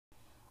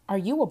Are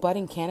you a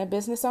budding cannabis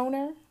business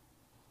owner?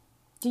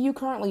 Do you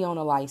currently own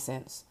a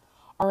license,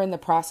 are in the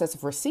process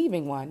of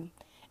receiving one,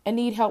 and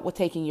need help with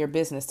taking your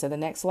business to the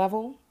next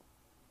level?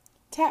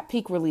 Tap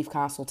Peak Relief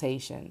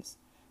Consultations.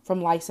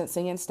 From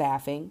licensing and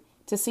staffing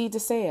to seed to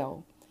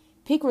sale,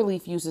 Peak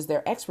Relief uses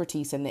their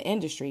expertise in the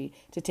industry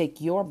to take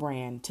your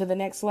brand to the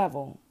next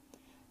level.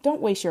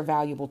 Don't waste your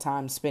valuable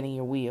time spinning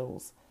your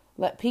wheels.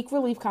 Let Peak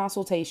Relief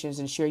Consultations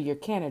ensure your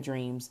canna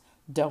dreams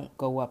don't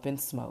go up in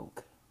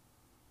smoke.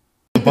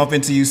 Bump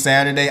into you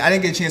Saturday. I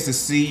didn't get a chance to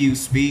see you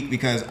speak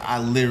because by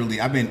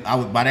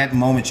that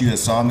moment you had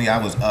saw me, I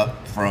was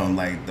up from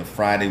like the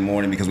Friday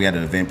morning because we had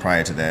an event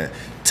prior to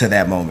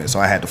that moment, so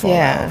I had to fall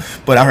out.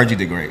 But I heard you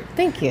did great.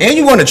 Thank you. And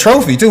you won a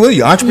trophy too. Were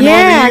you Entrepreneur of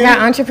the Year? Yeah, I got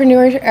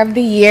Entrepreneur of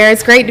the Year.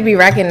 It's great to be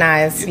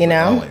recognized, you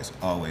know.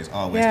 Always.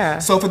 Yeah.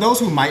 So for those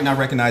who might not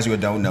recognize you or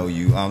don't know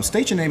you,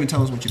 state your name and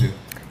tell us what you do.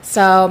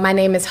 So my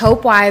name is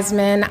Hope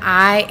Wiseman.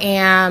 I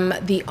am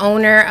the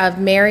owner of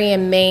Mary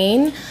and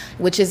Maine,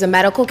 which is a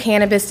medical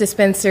cannabis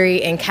dispensary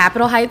in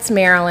Capitol Heights,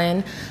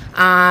 Maryland.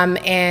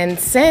 And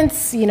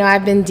since,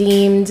 I've been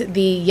deemed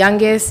the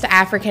youngest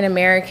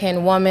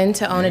African-American woman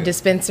to own a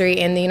dispensary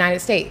in the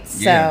United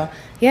States. So,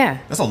 yeah.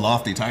 That's a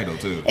lofty title,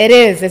 too. It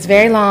is. It's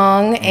very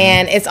long,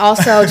 and it's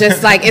also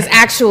just like, it's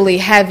actually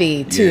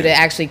heavy, too, to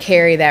actually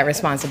carry that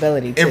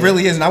responsibility, too. It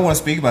really is, and I want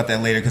to speak about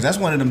that later, because that's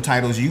one of them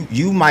titles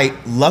you might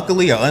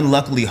luckily or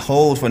unluckily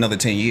hold for another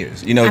 10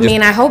 years.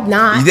 I hope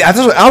not.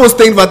 I was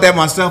thinking about that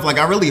myself. Like,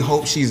 I really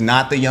hope she's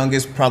not the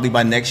youngest, probably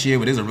by next year,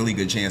 but there's a really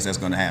good chance that's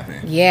going to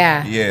happen.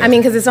 Yeah.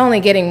 Because it's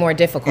only getting more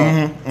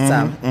difficult.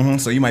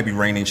 So you might be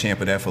reigning champ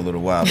of that for a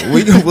little while,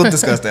 but we'll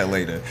discuss that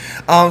later.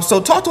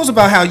 So talk to us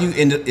about how you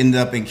ended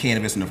up in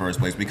cannabis in the first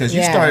place, because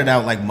you started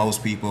out like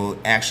most people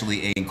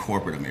actually in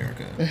corporate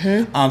America.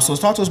 So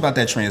talk to us about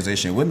that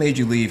transition. What made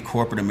you leave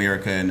corporate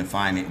America and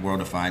the world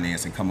of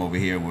finance and come over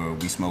here where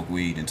we smoke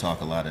weed and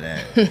talk a lot of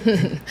that?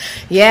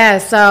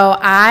 So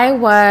I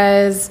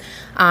was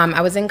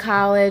in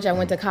college. I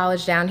went to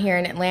college down here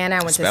in Atlanta.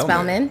 I went to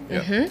Spelman.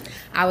 Yep.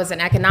 I was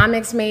an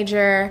economics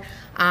major,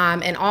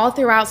 and all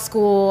throughout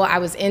school I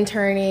was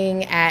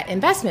interning at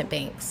investment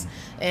banks.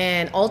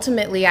 And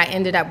ultimately, I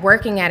ended up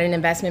working at an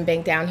investment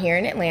bank down here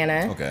in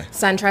Atlanta,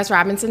 SunTrust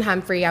Robinson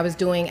Humphrey. I was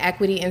doing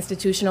equity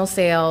institutional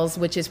sales,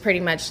 which is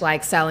pretty much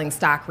like selling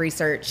stock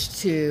research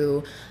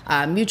to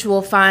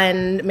mutual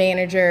fund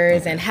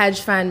managers and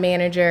hedge fund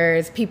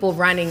managers, people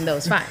running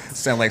those funds.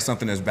 Sound like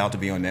something that's about to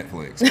be on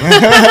Netflix.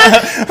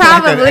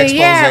 Probably,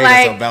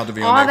 like about to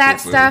be on all Netflix, that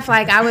stuff.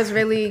 Like, I was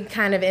really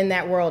kind of in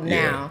that world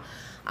now.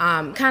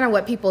 Kind of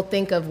what people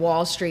think of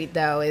Wall Street,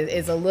 though,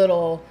 is a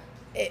little...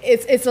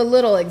 It's a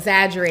little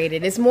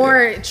exaggerated. It's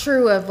more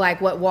true of like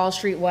what Wall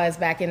Street was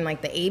back in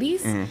like the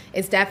 80s.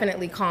 It's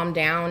definitely calmed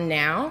down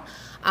now,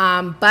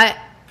 but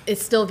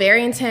it's still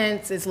very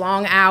intense. It's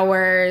long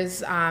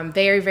hours,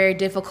 very, very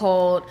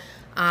difficult.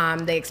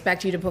 They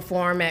expect you to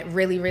perform at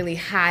really, really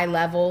high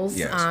levels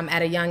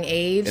at a young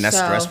age. And that's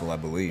stressful, I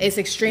believe. It's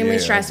extremely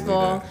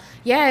stressful.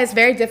 Yeah, it's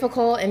very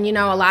difficult. And,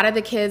 a lot of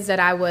the kids that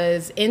I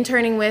was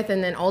interning with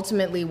and then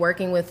ultimately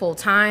working with full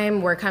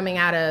time were coming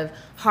out of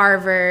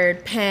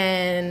Harvard,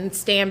 Penn,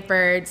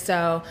 Stanford.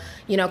 So,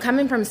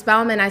 coming from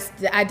Spelman,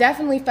 I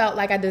definitely felt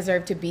like I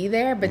deserved to be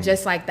there, but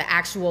just like the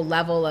actual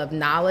level of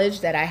knowledge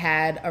that I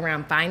had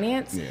around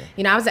finance.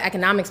 I was an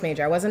economics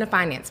major. I wasn't a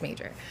finance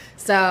major.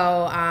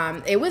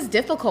 So it was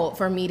difficult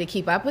for me to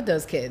keep up with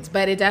those kids,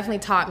 but it definitely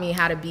taught me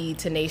how to be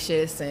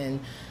tenacious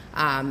and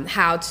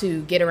how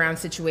to get around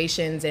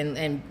situations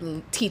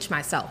and teach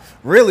myself.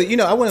 Really,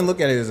 I wouldn't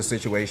look at it as a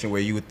situation where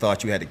you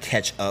thought you had to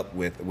catch up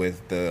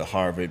with the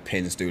Harvard,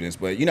 Penn students,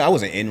 but I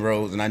was in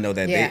Inroads, and I know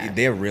that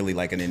they're really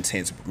like an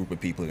intense group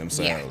of people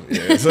themselves.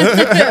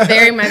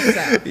 Very much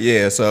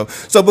so.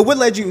 But what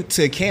led you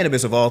to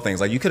cannabis of all things?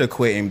 Like, you could have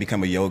quit and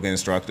become a yoga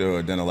instructor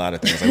or done a lot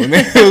of things.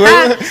 Like,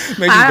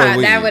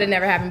 that would have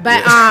never happened.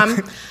 But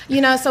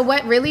so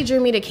what really drew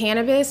me to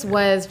cannabis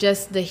was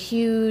just the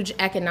huge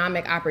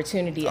economic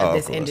opportunity of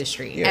this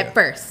industry at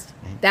first.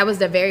 That was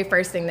the very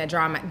first thing that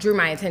drew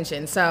my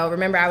attention. So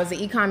remember, I was an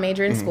econ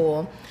major in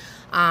school.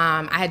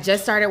 I had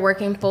just started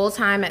working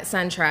full-time at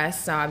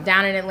SunTrust. So I'm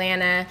down in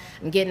Atlanta.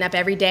 I'm getting up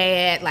every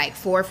day at like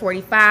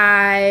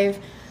 4:45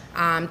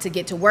 to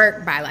get to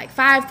work by like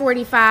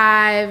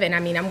 5:45. And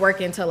I'm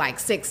working till like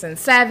 6 and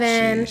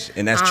 7. Sheesh.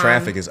 And that's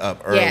traffic is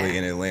up early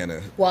in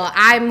Atlanta. Well,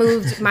 I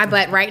moved my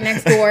butt right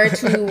next door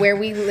to where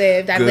we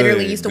lived. I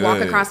literally used to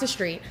walk across the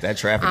street. That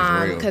traffic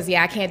is real. Because,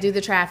 I can't do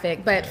the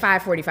traffic. But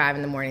 5:45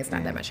 in the morning, it's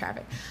not that much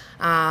traffic.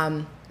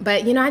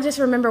 But, I just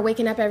remember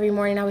waking up every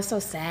morning. I was so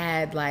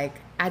sad. Like,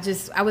 I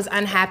was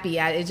unhappy.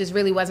 It just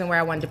really wasn't where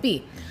I wanted to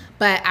be.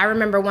 But I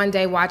remember one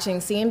day watching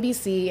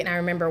CNBC, and I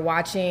remember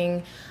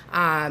watching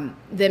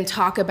them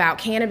talk about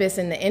cannabis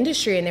in the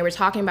industry, and they were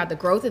talking about the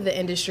growth of the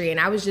industry, and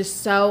I was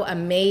just so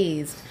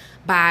amazed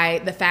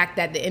by the fact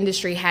that the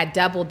industry had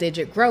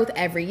double-digit growth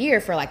every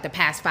year for like the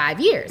past 5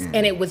 years,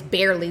 and it was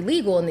barely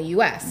legal in the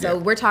U.S. So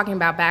we're talking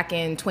about back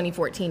in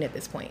 2014 at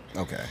this point.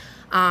 Okay.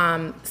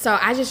 So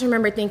I just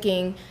remember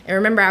thinking, and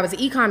remember I was an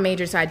econ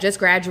major, so I just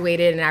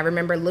graduated, and I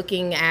remember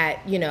looking at,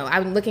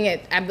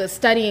 I was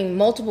studying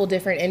multiple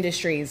different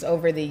industries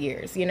over the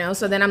years,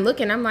 so then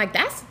I'm like,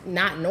 that's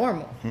not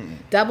normal.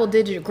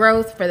 Double-digit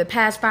growth for the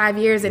past 5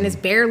 years, and it's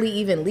barely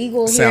even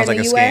legal here in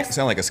the U.S.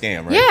 Sounds like a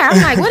scam, right? Yeah,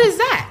 I'm like, what is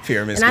that?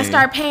 Pyramid scheme. I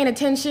start paying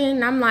attention,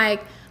 and I'm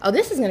like, oh,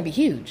 this is going to be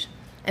huge.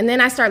 And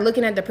then I start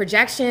looking at the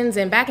projections,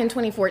 and back in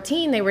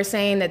 2014, they were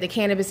saying that the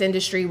cannabis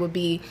industry would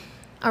be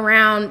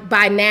around,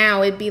 by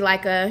now, it'd be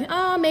like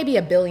maybe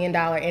 $1 billion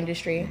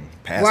industry.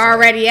 We're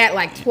already at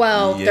like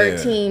 12,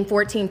 13,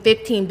 14,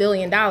 $15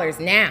 billion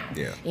now.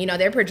 Yeah.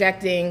 They're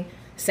projecting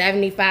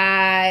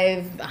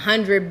 75,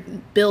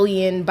 100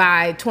 billion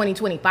by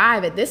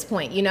 2025 at this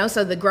point,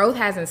 so the growth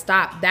hasn't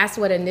stopped. That's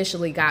what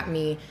initially got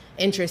me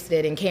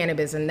interested in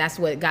cannabis, and that's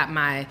what got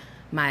my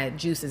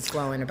juices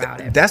flowing about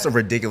it. That's a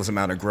ridiculous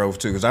amount of growth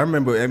too, because I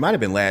remember it might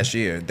have been last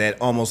year that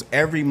almost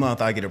every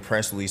month I get a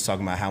press release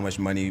talking about how much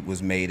money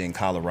was made in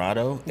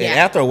Colorado. Yeah. And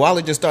after a while,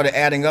 it just started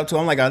adding up to,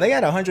 I'm like, are they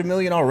at 100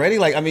 million already?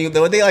 Like, I mean,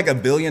 were they like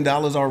 $1 billion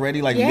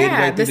already? Like midway through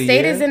the year? The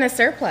state is in a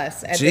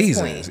surplus at this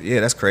point. Yeah,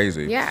 that's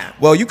crazy. Yeah.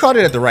 Well, you caught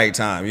it at the right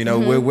time.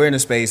 We're in a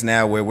space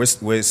now where we're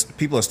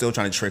people are still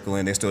trying to trickle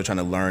in. They're still trying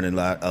to learn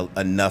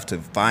enough to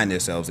find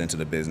themselves into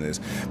the business.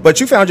 But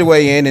you found your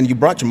way in, and you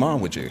brought your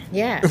mom with you.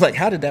 Yeah. Like,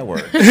 how did that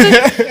work?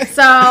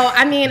 So,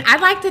 I mean, I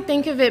like to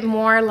think of it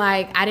more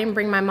like I didn't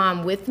bring my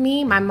mom with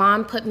me. My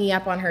mom put me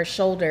up on her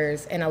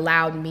shoulders and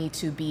allowed me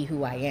to be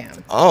who I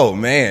am. Oh,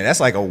 man, that's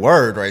like a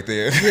word right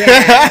there.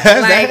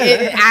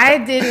 Yeah, I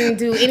didn't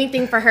do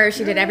anything for her.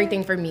 She did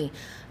everything for me.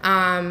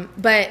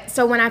 But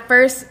so when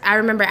I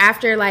remember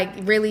after like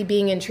really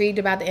being intrigued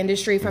about the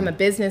industry from a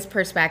business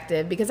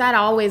perspective, because I'd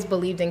always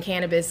believed in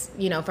cannabis,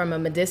 from a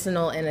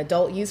medicinal and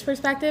adult use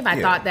perspective.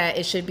 I thought that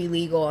it should be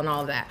legal and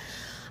all of that.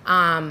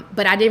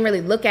 But I didn't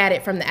really look at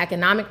it from the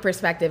economic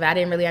perspective. I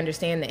didn't really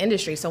understand the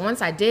industry. So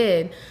once I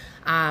did,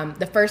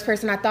 the first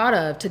person I thought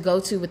of to go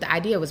to with the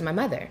idea was my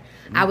mother.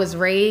 I was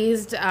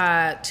raised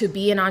to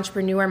be an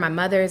entrepreneur. My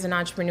mother is an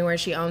entrepreneur.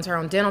 She owns her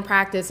own dental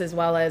practice as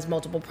well as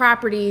multiple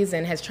properties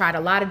and has tried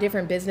a lot of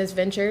different business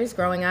ventures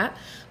growing up.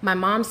 My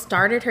mom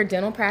started her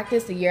dental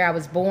practice the year I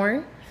was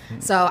born.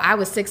 So I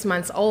was 6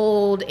 months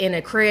old in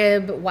a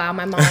crib while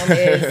my mom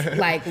is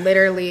like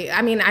literally,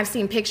 I mean, I've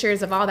seen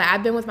pictures of all that.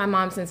 I've been with my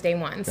mom since day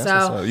one.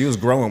 So you was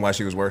growing while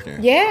she was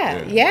working.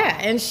 Yeah.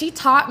 And she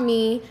taught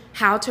me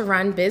how to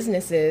run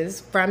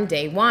businesses from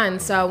day one.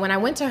 So when I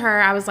went to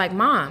her, I was like,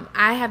 Mom,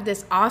 I have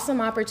this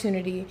awesome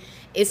opportunity.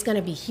 It's going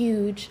to be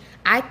huge.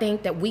 I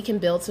think that we can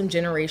build some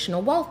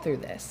generational wealth through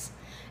this.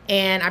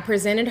 And I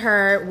presented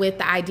her with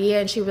the idea,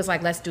 and she was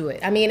like, let's do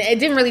it. I mean, it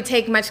didn't really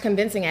take much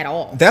convincing at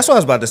all. That's what I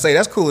was about to say.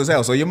 That's cool as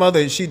hell. So your mother,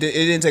 it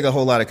didn't take a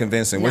whole lot of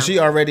convincing. No. Was she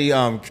already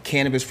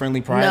cannabis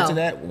friendly prior to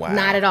that? Wow.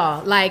 Not at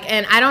all.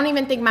 And I don't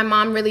even think my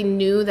mom really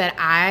knew that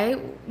I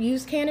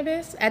used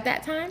cannabis at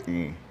that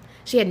time.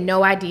 She had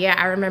no idea.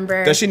 I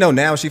remember. Does she know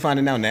now? Is she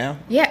finding out now?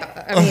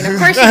 Yeah, I mean, of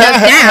course she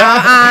does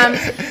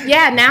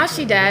now. Now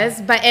she does.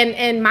 But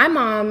and my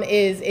mom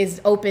is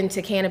open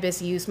to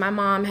cannabis use. My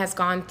mom has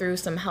gone through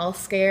some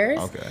health scares,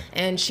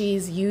 and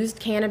she's used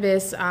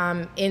cannabis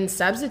in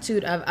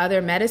substitute of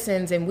other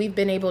medicines, and we've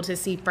been able to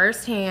see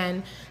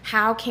firsthand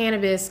how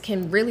cannabis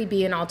can really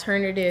be an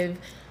alternative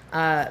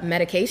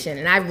medication.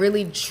 And I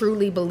really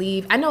truly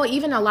believe, I know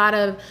even a lot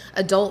of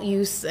adult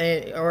use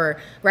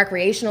or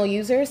recreational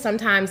users,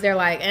 sometimes they're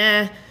like,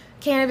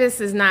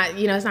 cannabis is not,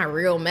 it's not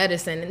real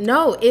medicine.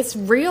 No, it's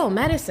real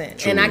medicine.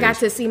 Truly. And I got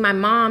to see my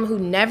mom, who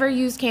never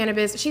used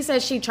cannabis. She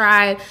said she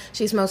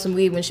smoked some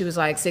weed when she was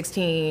like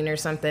 16 or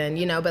something,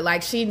 but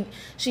like she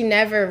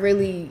never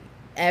really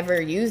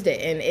ever used it,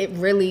 and it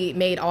really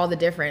made all the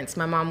difference.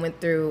 My mom went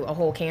through a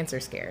whole cancer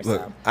scare.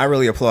 Look, I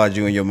really applaud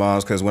you and your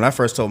moms, because when I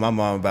first told my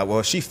mom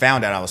about, she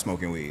found out I was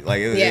smoking weed.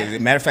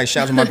 Matter of fact,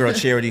 shout out to my girl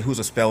Charity, who's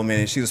a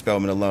Spelman, and she's a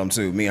Spelman alum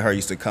too. Me and her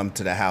used to come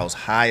to the house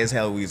high as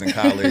hell. We was in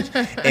college,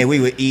 and we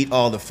would eat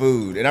all the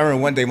food. And I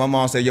remember one day my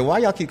mom said, "Yo, why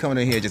y'all keep coming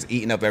in here just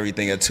eating up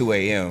everything at 2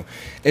 a.m.?"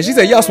 And she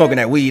said, "Y'all smoking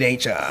that weed,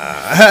 ain't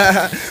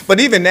y'all?" But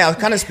even now,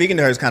 kind of speaking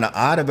to her is kind of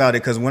odd about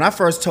it, because when I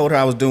first told her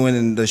I was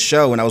doing the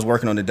show and I was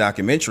working on the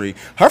documentary,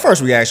 her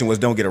first reaction was,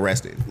 don't get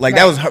arrested.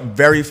 That was her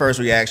very first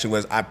reaction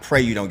was, I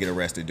pray you don't get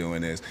arrested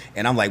doing this.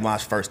 And I'm like,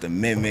 Mom's First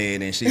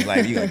Amendment, and she's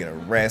like, you gonna get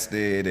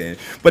arrested.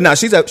 But no,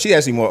 she's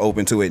actually more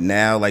open to it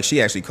now.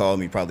 She actually called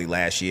me probably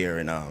last year,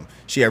 and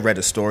she had read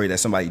a story that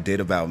somebody did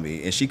about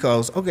me, and she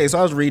calls, okay, so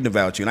I was reading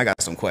about you and I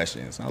got some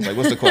questions. I was like,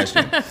 what's the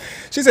question?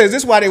 She says, is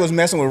this why they was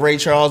messing with Ray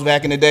Charles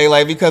back in the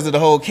day, because of the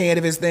whole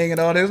cannabis thing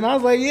and all this? And I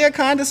was like, yeah,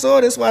 kind of,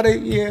 sort of. That's why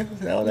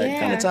all that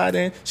kind of tied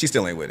in. She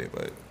still ain't with it,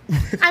 but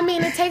I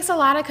mean, it takes a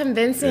lot of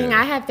convincing.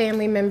 I have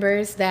family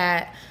members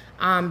that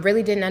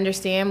really didn't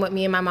understand what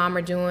me and my mom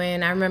were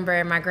doing. I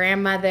remember my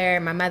grandmother,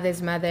 my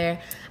mother's mother,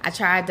 I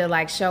tried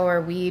to show her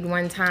weed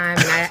one time,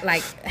 and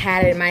I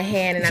had it in my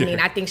hand, and I mean,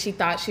 I think she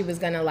thought she was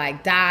gonna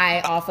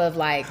die off of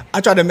I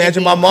tried to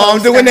imagine my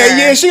mom doing that.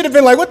 Yeah, she'd have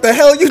been like, what the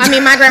hell you doing? I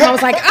mean, my grandma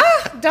was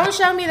like, don't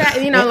show me that,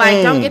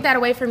 like, don't get that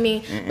away from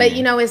me. But,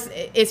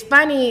 it's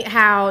funny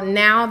how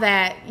now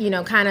that,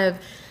 kind of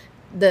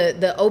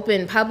the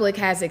open public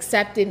has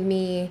accepted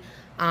me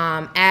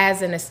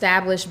as an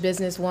established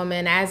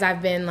businesswoman, as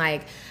I've been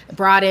like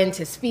brought in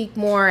to speak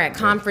more at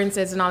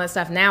conferences and all that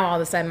stuff. Now all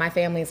of a sudden my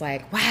family's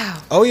like, wow,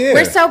 oh yeah,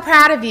 we're so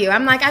proud of you.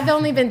 I'm like, I've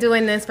only been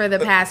doing this for the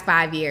past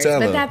 5 years,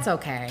 but that's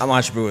okay. I'm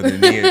entrepreneur of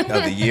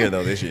the year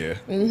though this year.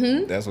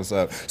 That's what's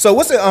up. So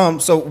what's it?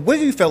 So what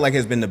do you feel like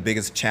has been the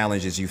biggest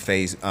challenges you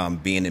face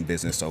being in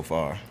business so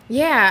far?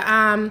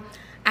 Yeah.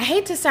 I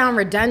hate to sound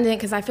redundant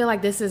because I feel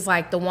like this is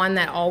like the one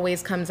that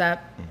always comes up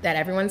that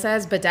everyone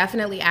says, but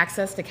definitely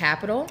access to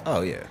capital.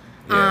 Oh, yeah.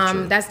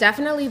 That's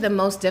definitely the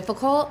most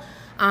difficult.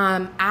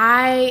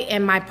 I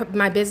and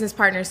my business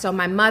partner, so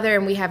my mother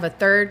and we have a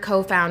third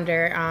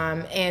co-founder,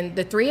 and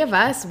the three of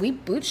us, we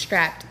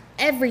bootstrapped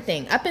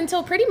everything up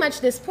until pretty much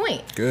this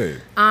point.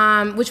 Good.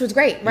 Which was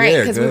great, right?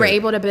 Because we were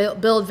able to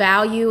build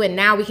value, and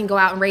now we can go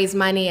out and raise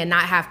money and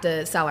not have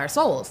to sell our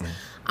souls.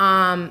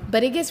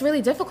 But it gets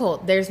really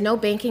difficult. There's no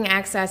banking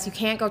access. You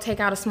can't go take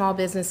out a small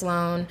business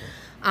loan.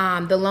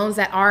 The loans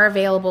that are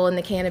available in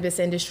the cannabis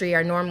industry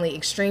are normally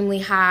extremely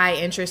high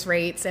interest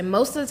rates, and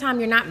most of the time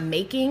you're not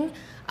making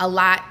a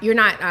lot. You're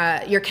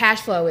not. Your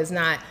cash flow is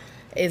not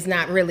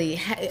really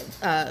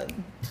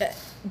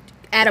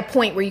at a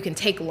point where you can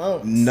take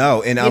loans.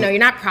 No, and you're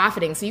not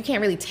profiting, so you can't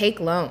really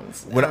take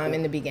loans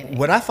in the beginning.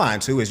 What I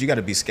find too is you got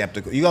to be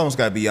skeptical. You almost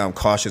got to be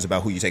cautious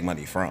about who you take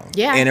money from.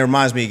 Yeah, and it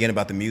reminds me again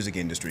about the music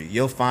industry.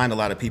 You'll find a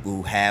lot of people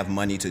who have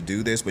money to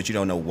do this, but you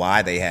don't know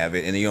why they have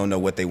it, and you don't know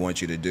what they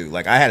want you to do.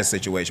 Like I had a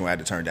situation where I had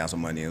to turn down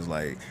some money. It was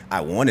like I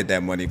wanted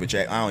that money, but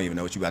I don't even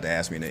know what you about to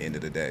ask me at the end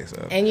of the day.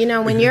 So, and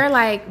when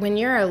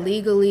you're a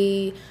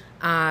legally,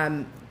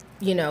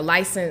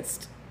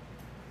 licensed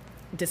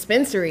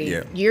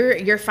dispensary,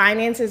 your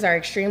finances are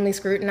extremely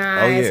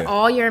scrutinized. Oh, yeah.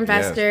 All your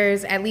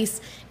investors, at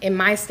least in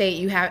my state,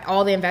 you have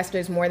all the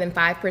investors more than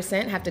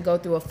 5% have to go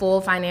through a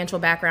full financial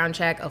background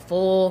check, a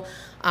full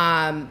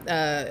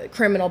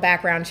criminal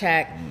background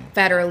check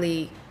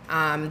federally.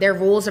 There are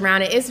rules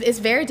around it. It's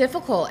very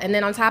difficult. And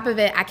then on top of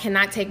it, I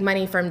cannot take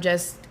money from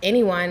just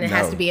anyone. It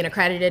has to be an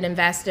accredited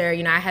investor.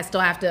 I still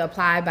have to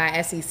apply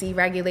by SEC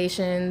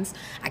regulations.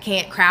 I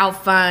can't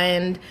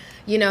crowdfund.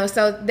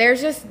 So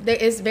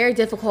it's very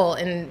difficult.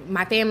 And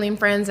my family and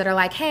friends that are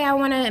like, hey, I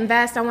want to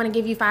invest. I want to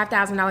give you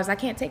 $5,000. I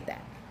can't take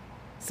that.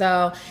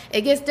 So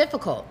it gets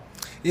difficult.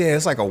 Yeah,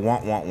 it's like a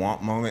want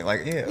moment.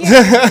 Like, like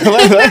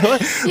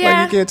you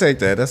can't take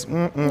that. That's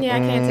I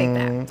can't take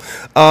that.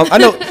 I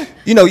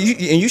know,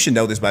 you should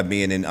know this by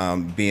being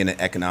an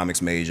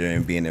economics major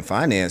and being in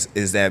finance,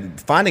 is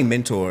that finding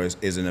mentors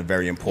isn't a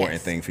very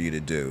important thing for you to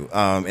do.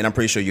 And I'm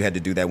pretty sure you had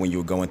to do that when you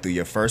were going through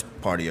your first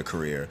part of your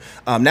career.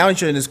 Now that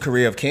you're in this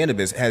career of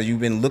cannabis, have you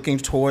been looking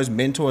towards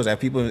mentors?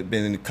 Have people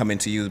been coming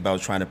to you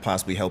about trying to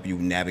possibly help you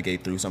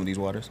navigate through some of these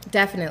waters?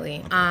 Definitely.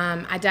 Okay.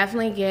 I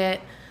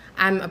definitely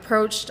I'm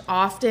approached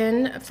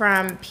often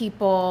from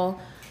people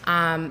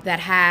that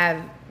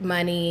have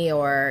money,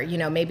 or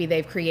maybe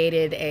they've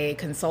created a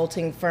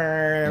consulting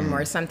firm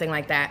or something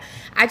like that.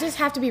 I just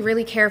have to be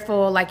really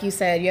careful. Like you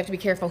said, you have to be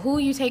careful who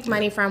you take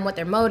money from, what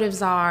their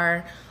motives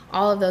are,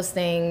 all of those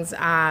things.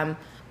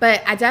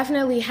 But I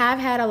definitely have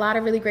had a lot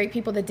of really great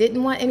people that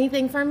didn't want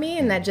anything from me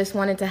and that just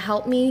wanted to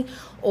help me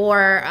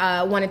or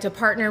wanted to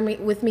partner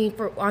with me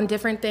on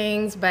different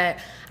things. But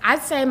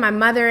I'd say my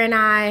mother and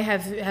I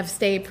have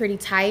stayed pretty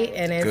tight,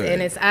 and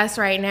it's us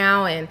right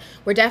now. And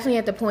we're definitely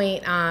at the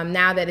point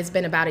now that it's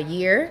been about a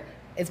year.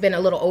 It's been a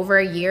little over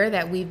a year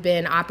that we've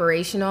been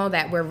operational,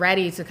 that we're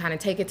ready to kind of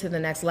take it to the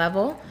next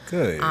level.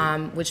 Good.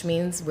 Which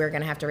means we're going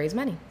to have to raise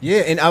money. Yeah,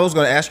 and I was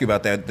going to ask you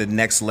about that, the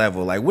next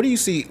level. Like, what do you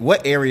see?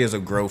 What areas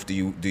of growth do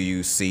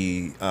you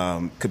see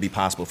could be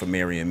possible for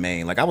Marion,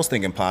 Maine? Like, I was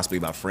thinking possibly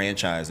about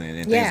franchising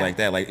and things like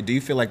that. Like, do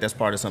you feel like that's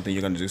part of something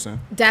you're going to do soon?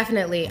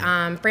 Definitely.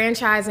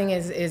 Franchising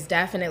is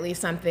definitely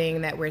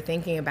something that we're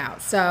thinking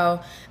about.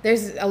 So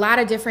there's a lot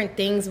of different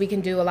things we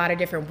can do, a lot of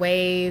different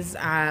ways.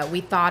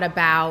 We thought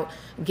about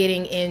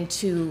getting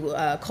into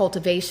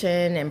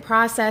cultivation and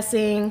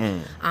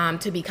processing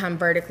to become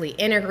vertically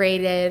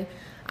integrated.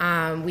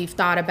 We've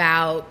thought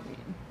about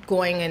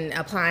going and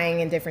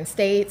applying in different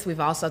states. We've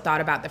also thought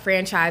about the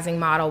franchising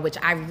model, which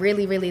I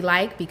really, really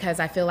like, because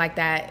I feel like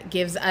that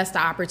gives us the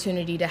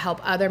opportunity to help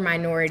other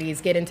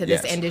minorities get into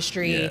this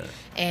industry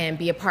and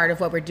be a part of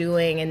what we're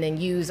doing, and then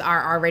use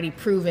our already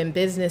proven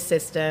business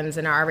systems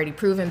and our already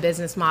proven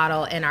business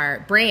model and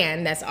our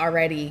brand that's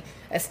already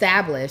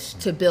established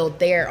to build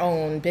their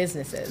own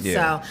businesses.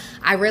 So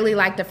I really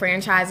like the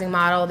franchising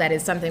model. That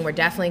is something we're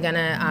definitely going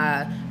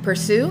to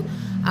pursue.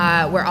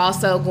 We're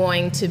also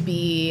going to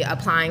be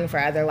applying for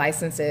other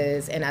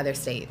licenses in other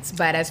states.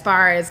 But as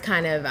far as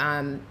kind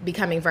of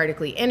becoming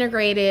vertically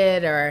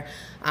integrated or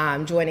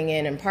joining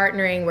in and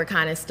partnering, we're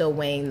kind of still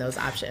weighing those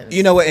options.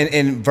 You know what,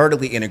 and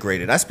vertically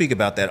integrated, I speak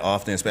about that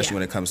often, especially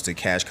when it comes to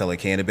cash color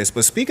cannabis,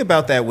 but speak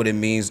about that, what it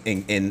means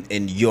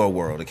in your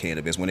world of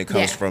cannabis, when it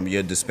comes from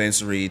your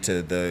dispensary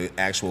to the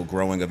actual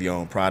growing of your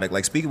own product.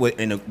 Like, speak what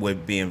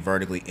being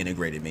vertically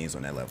integrated means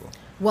on that level.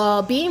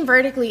 Well, being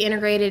vertically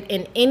integrated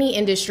in any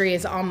industry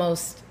is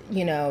almost,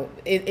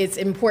 it's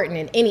important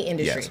in any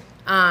industry.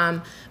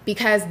 Yes.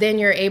 Because then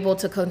you're able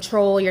to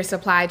control your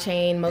supply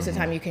chain. Most of the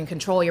time you can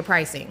control your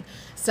pricing.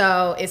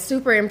 So it's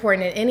super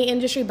important in any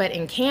industry, but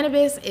in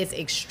cannabis, it's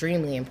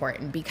extremely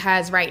important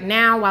because right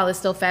now, while it's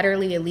still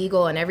federally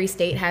illegal and every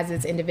state has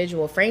its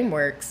individual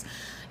frameworks,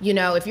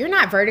 if you're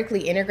not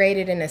vertically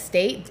integrated in a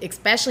state,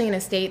 especially in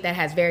a state that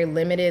has very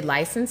limited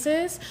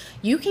licenses,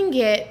 you could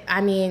get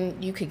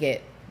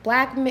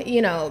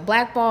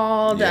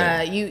blackballed.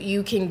 Yeah.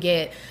 You can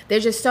get,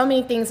 there's just so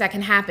many things that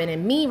can happen.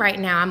 And me right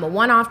now, I'm a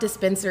one-off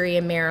dispensary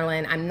in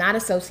Maryland. I'm not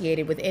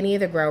associated with any of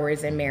the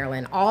growers in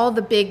Maryland. All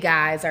the big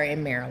guys are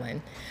in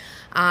Maryland.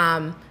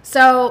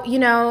 So,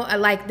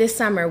 like this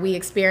summer, we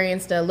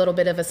experienced a little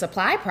bit of a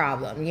supply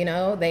problem.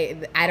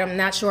 I'm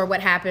not sure what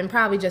happened.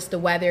 Probably just the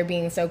weather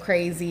being so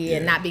crazy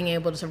and not being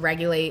able to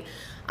regulate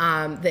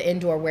the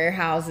indoor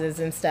warehouses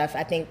and stuff.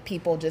 I think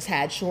people just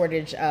had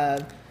shortage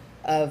of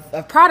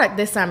product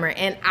this summer,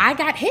 and I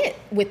got hit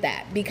with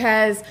that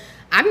because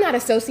I'm not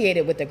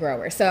associated with the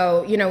grower.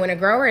 So, when a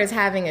grower is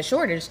having a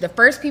shortage, the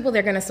first people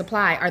they're going to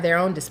supply are their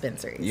own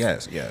dispensaries.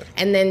 Yes.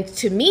 And then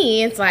to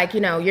me, it's like,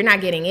 you're not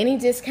getting any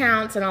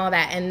discounts and all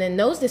that. And then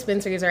those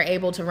dispensaries are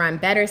able to run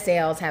better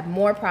sales, have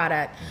more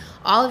product,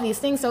 all of these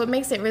things. So it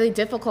makes it really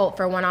difficult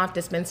for one-off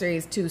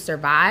dispensaries to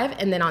survive.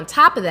 And then on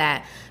top of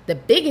that, the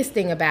biggest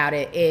thing about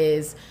it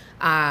is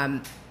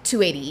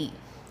 280E.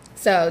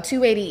 So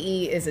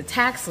 280E is a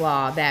tax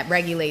law that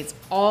regulates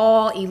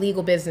all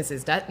illegal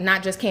businesses,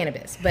 not just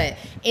cannabis, but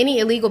any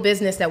illegal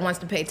business that wants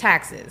to pay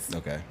taxes.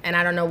 Okay. And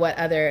I don't know what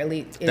other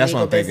illegal that's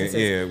what I'm businesses.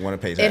 Thinking. Yeah, want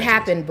to pay taxes. It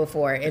happened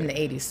before in the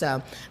 80s.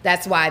 So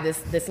that's why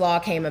this law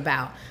came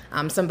about.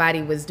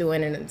 Somebody was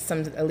doing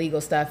some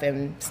illegal stuff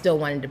and still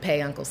wanted to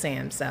pay Uncle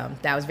Sam. So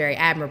that was very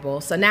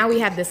admirable. So now we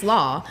have this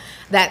law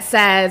that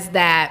says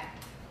that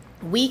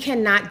we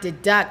cannot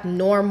deduct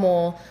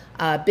normal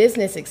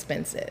business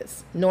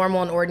expenses,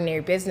 normal and ordinary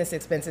business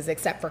expenses,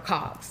 except for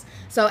COGS.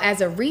 So as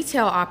a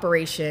retail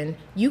operation,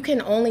 you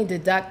can only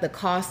deduct the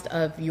cost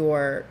of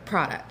your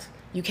product.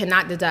 You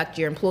cannot deduct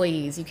your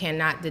employees. You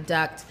cannot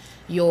deduct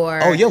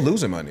your... Oh, you're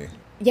losing money.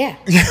 Yeah.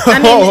 I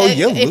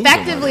mean,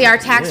 effectively, our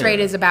tax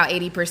rate is about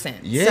 80%.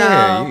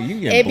 Yeah, so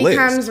you it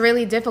becomes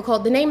really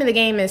difficult. The name of the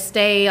game is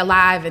stay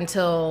alive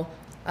until...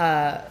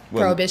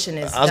 prohibition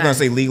is I was going to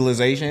say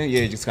legalization.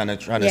 Yeah, just kind of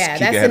trying to keep your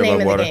head above water. Yeah, that's the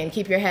name of the game.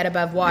 Keep your head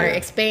above water. Yeah.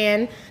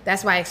 Expand.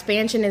 That's why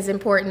expansion is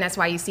important. That's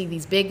why you see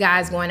these big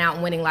guys going out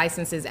and winning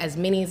licenses as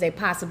many as they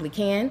possibly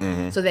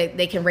can so that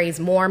they can raise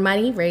more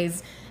money,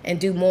 and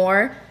do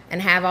more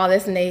and have all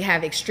this, and they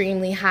have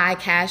extremely high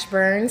cash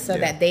burns so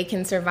that they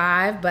can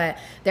survive, but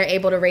they're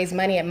able to raise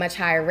money at much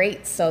higher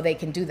rates so they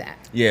can do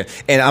that. Yeah,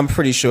 and I'm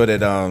pretty sure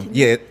that,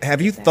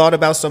 have you thought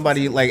about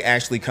somebody like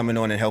actually coming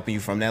on and helping you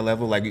from that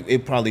level? Like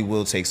it probably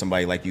will take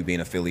somebody like you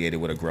being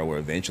affiliated with a grower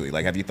eventually.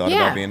 Like have you thought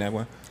about being that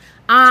one?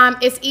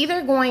 It's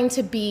either going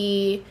to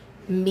be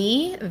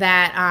me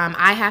that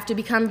I have to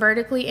become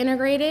vertically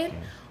integrated,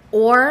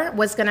 or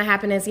what's going to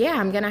happen is,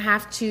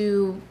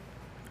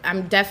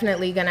 I'm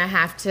definitely gonna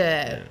have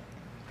to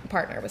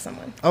partner with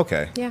someone.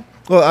 Okay. Yeah.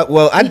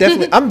 Well, I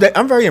definitely,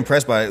 I'm very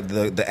impressed by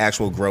the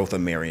actual growth of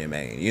Marion,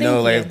 Maine. You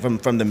know, like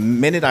from the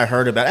minute I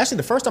heard about, actually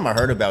the first time I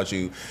heard about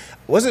you,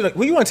 were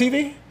you on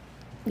TV?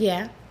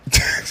 Yeah.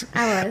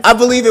 I was. I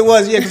believe it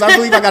was, because I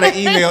believe I got an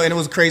email, and it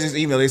was the craziest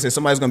email. They said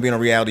somebody's going to be on a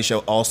reality show.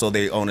 Also,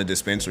 they own a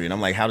dispensary, and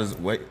I'm like, it was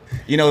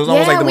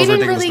almost like the most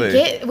ridiculous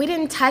thing. We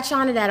didn't touch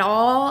on it at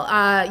all.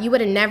 You would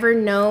have never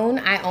known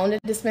I owned a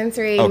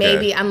dispensary,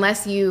 maybe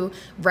unless you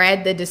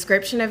read the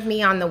description of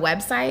me on the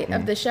website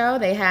of the show.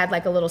 They had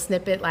like a little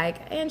snippet,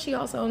 and she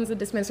also owns a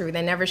dispensary.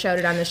 They never showed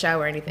it on the show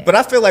or anything. But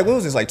I feel like, what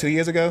was this, like 2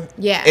 years ago?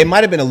 Yeah. It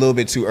might have been a little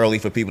bit too early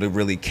for people to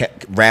really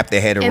wrap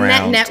their head around. And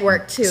that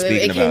network too.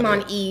 It came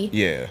on E.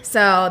 Yeah.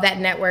 So that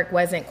network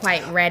wasn't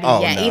quite ready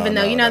yet, even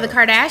though, the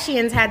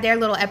Kardashians had their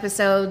little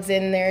episodes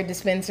in their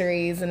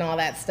dispensaries and all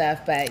that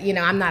stuff. But,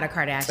 I'm not a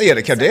Kardashian. Yeah,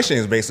 the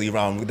Kardashians basically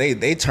wrong.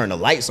 They turn the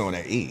lights on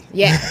at E.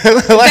 Yeah,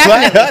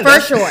 definitely, for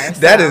sure.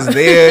 That is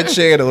their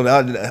channel.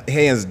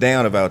 Hands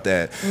down about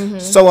that. Mm-hmm.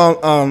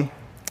 So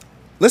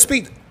let's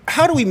speak.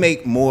 How do we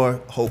make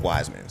more Hope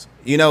Wisemans?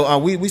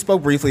 We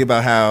spoke briefly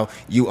about how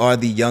you are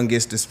the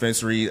youngest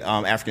dispensary,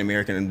 African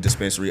American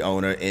dispensary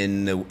owner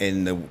in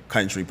the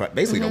country,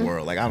 basically the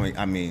world. Like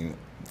I mean,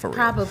 for real.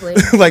 Probably.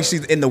 Like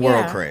she's in the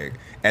world, Craig,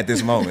 at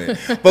this moment.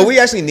 But we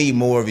actually need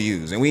more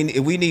views, and we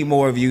need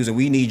more views, and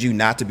we need you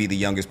not to be the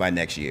youngest by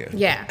next year.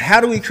 Yeah.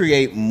 How do we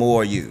create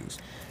more views?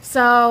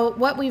 So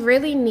what we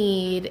really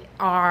need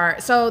are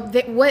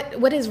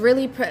what is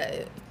really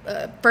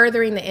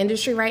furthering the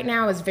industry right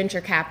now is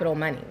venture capital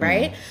money,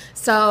 right?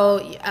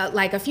 So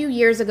like a few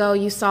years ago,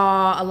 you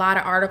saw a lot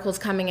of articles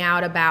coming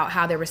out about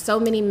how there were so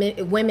many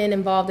women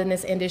involved in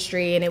this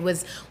industry, and it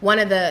was one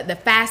of the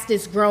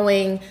fastest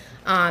growing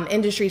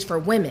industries for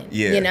women,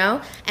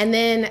 and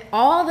then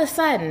all of a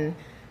sudden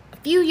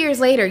Few years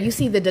later, you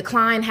see the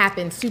decline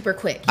happen super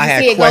quick. I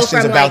had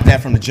questions about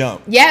that from the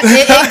jump. Yeah,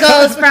 it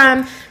goes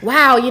from,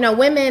 wow,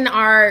 women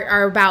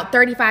are about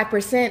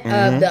 35%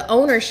 of the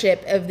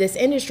ownership of this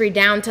industry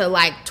down to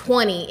like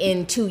 20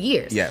 in 2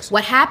 years. Yes.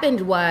 What happened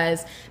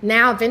was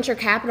now venture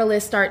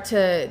capitalists start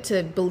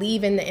to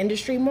believe in the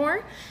industry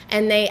more,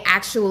 and they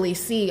actually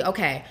see,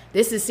 okay,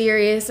 this is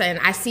serious and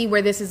I see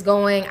where this is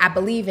going. I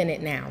believe in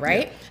it now,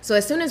 right? Yeah. So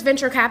as soon as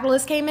venture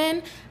capitalists came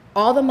in,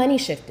 all the money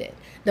shifted.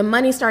 The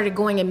money started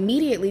going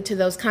immediately to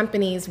those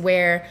companies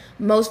where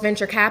most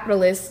venture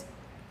capitalists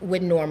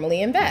would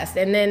normally invest.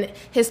 And then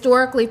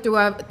historically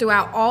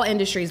throughout all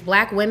industries,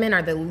 Black women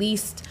are the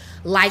least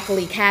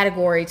likely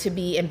category to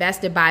be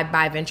invested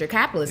by venture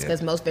capitalists,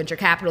 because most venture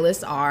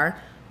capitalists are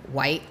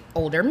white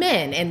older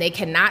men, and they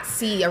cannot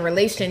see a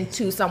relation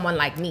to someone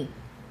like me.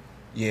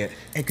 Yeah.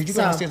 Hey, could you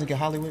go downstairs and get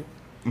Hollywood?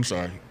 I'm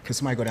sorry. Could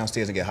somebody go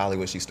downstairs and get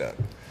Hollywood? She's stuck.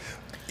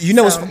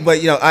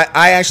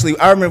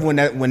 I remember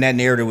when that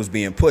narrative was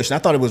being pushed. And I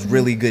thought it was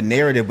really good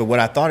narrative, but what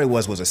I thought it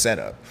was a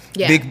setup.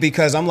 Yeah.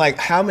 Because I'm like,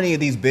 how many of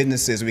these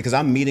businesses? Because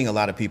I'm meeting a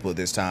lot of people at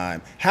this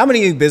time. How many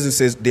of these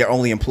businesses, their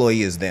only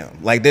employee is them?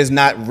 Like, there's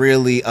not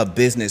really a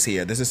business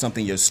here. This is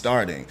something you're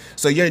starting.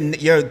 So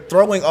you're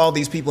throwing all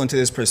these people into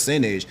this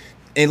percentage.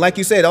 And like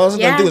you said, all it's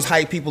going to do is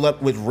hype people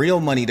up with real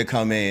money to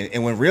come in.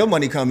 And when real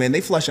money come in,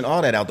 they flushing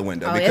all that out the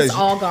window. Because it's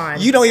all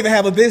gone. You don't even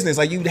have a business.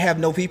 Like, you have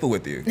no people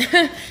with you.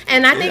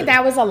 And I think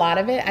that was a lot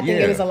of it. I think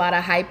it was a lot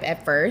of hype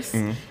at first.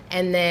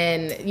 And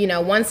then,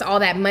 once all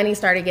that money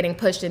started getting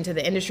pushed into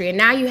the industry, and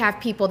now you have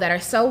people that are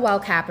so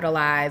well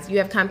capitalized. You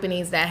have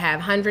companies that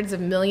have hundreds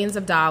of millions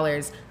of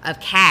dollars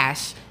of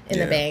cash in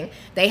the bank.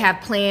 They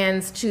have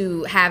plans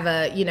to have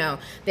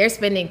they're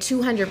spending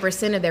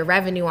 200% of their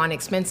revenue on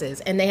expenses,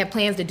 and they have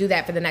plans to do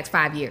that for the next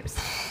 5 years.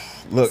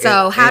 Look,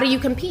 so how do you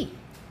compete?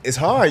 It's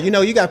hard.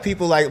 You got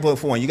people like, well,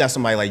 for one, you got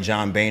somebody like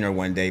John Boehner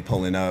one day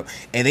pulling up,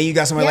 and then you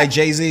got somebody like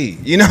Jay-Z,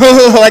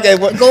 like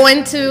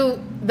going to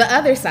the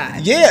other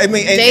side. Yeah, I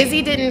mean,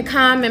 Jay-Z didn't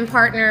come and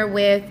partner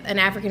with an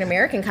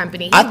African-American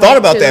company. I thought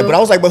about that, but I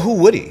was like, but who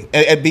would he?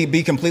 And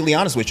be completely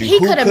honest with you. He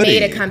could have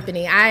made a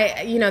company.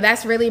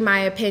 That's really my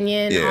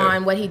opinion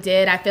on what he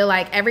did. I feel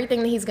like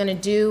everything that he's going to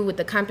do with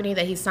the company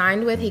that he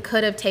signed with, he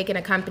could have taken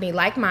a company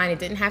like mine. It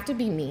didn't have to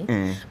be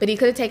me, but he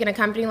could have taken a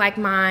company like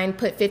mine,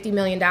 put $50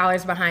 million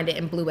behind it,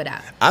 and blew it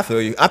up. I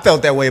feel you. I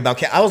felt that way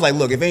about. I was like,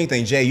 look, if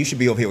anything, Jay, you should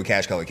be over here with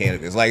Cash Color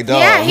Cannabis. Like,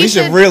 dog, we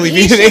should really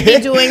be there. He should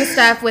be doing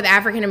stuff with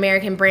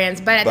African-American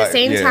brands, but at the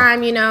same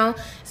time,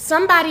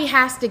 somebody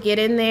has to get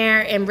in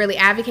there and really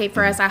advocate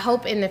for us. I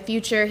hope in the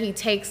future he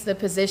takes the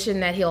position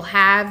that he'll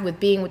have with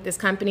being with this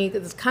company,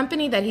 because this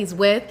company that he's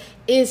with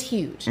is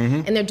huge,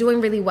 and they're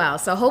doing really well.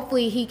 So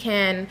hopefully he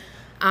can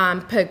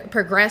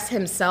progress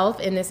himself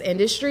in this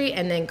industry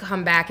and then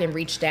come back and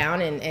reach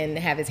down and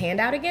have his hand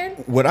out again.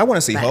 What I want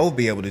to see Hov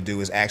be able to do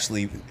is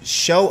actually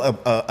show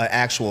a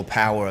actual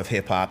power of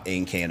hip hop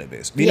in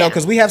cannabis. You know,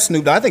 because we have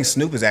Snoop. I think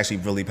Snoop is actually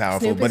really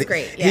powerful, Snoop but is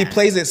great, he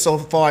plays it so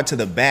far to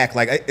the back.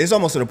 Like, it's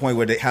almost to the point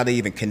where how they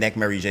even connect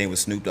Mary Jane with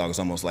Snoop Dogg is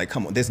almost like,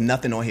 come on, there's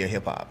nothing on here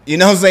hip hop. You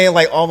know what I'm saying?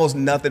 Like, almost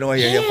nothing on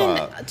here hip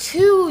hop.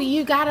 Two,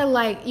 you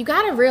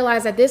gotta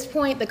realize at this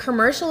point the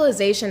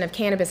commercialization of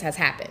cannabis has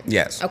happened.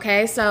 Yes.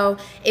 Okay, so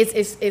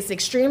it's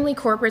extremely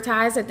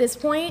corporatized at this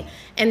point,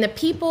 and the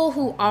people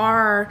who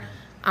are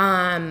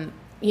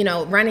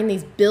running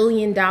these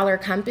billion-dollar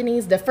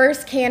companies, the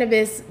first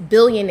cannabis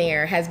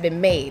billionaire has been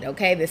made,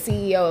 okay? The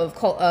CEO of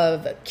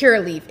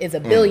Curaleaf is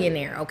a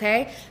billionaire,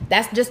 okay?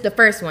 That's just the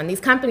first one.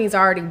 These companies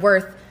are already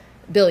worth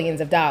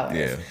billions of dollars.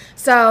 Yeah.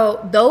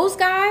 So those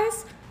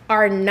guys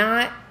are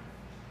not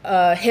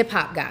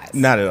hip-hop guys.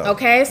 Not at all.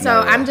 Okay? So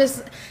I'm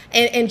just...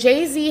 And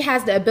Jay-Z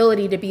has the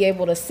ability to be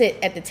able to sit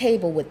at the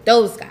table with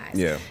those guys.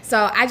 Yeah.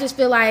 So I just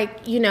feel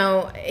like,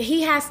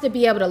 he has to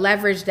be able to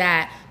leverage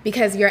that,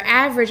 because your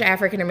average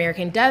African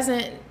American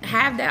doesn't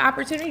have that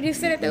opportunity to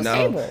sit at those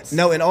tables.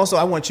 No, and also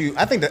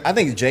I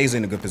think Jay's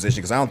in a good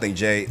position, because I think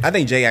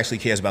Jay actually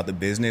cares about the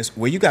business.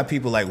 Where you got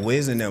people like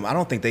Wiz and them, I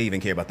don't think they even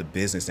care about the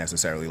business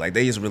necessarily. Like,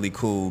 they just really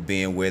cool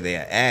being where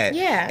they're at.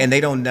 Yeah. And they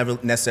don't never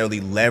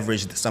necessarily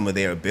leverage some of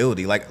their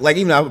ability. Like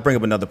even I would bring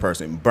up another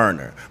person,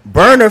 Burner.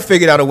 Burner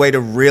figured out a way to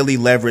really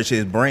leverage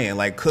his brand,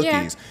 like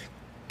Cookies.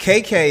 Yeah.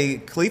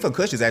 Khalifa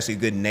Kush is actually a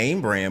good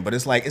name brand, but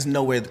it's like it's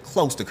nowhere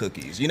close to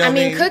Cookies. You know what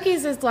I mean?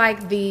 Cookies is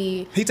like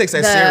he takes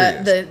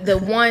that serious. The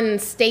one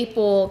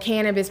staple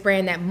cannabis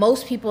brand that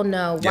most people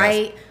know,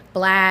 white,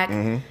 black,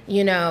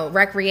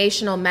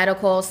 recreational,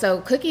 medical.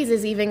 So Cookies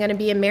is even going to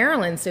be in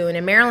Maryland soon,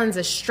 and Maryland's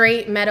a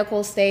straight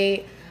medical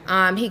state.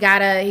 He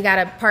got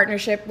a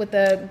partnership with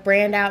a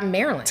brand out in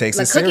Maryland. Takes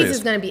it Cookies serious.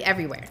 Is going to be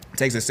everywhere.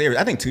 Takes it serious.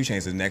 I think 2 Chainz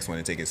is the next one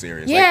to take it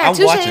serious. Yeah, like,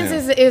 2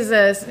 Chainz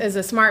is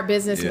a smart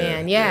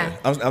businessman. Yeah.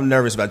 I'm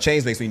nervous about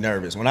Chainz. Makes me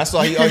nervous. When I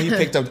saw he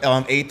picked up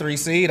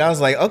A3C, and I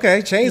was like,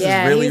 okay, Chainz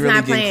is really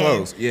getting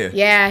close. Yeah.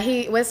 Yeah.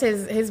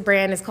 His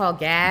brand is called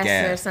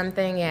Gas or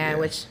something. Yeah.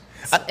 Which.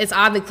 It's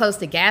oddly close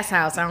to Gas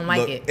House. I don't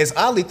like it. It's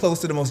oddly close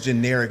to the most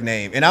generic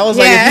name. And I was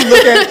like, if you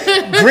look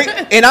at Green,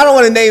 and I don't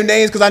want to name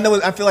names because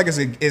I feel like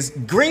it's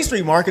Green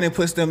Street Marketing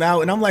puts them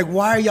out. And I'm like,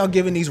 why are y'all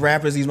giving these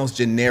rappers these most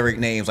generic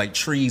names like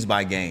Trees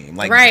by Game,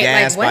 like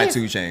Gas by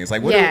 2 Chainz?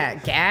 Like,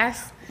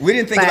 Gas. We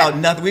didn't think about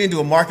nothing. We didn't do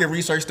a market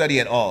research study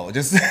at all.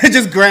 Just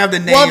grab the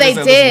name. Well, they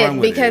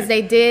did because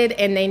they did,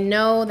 and they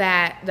know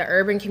that the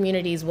urban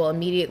communities will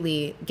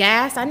immediately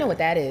Gas. I know what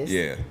that is.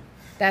 Yeah.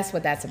 That's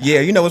what that's about. Yeah,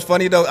 you know what's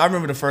funny though? I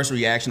remember the first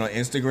reaction on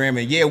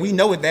Instagram, and we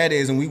know what that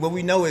is, and what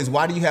we know is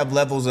why do you have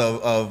levels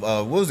of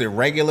what was it,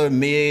 regular,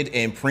 mid,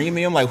 and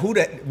premium? Like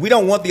we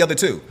don't want the other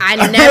two.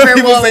 I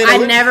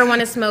never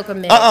want to smoke a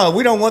mid.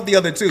 We don't want the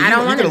other two. You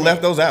could have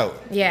left those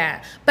out.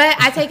 Yeah, but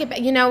I take it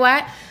back. You know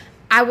what?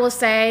 I will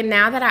say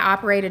now that I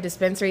operate a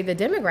dispensary, the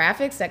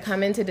demographics that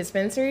come into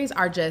dispensaries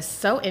are just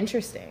so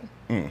interesting.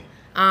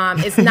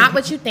 It's not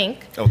what you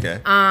think.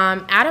 Okay.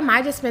 Out of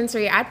my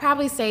dispensary, I'd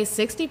probably say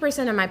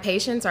 60% of my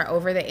patients are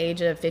over the age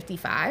of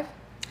 55.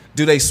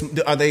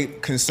 Are they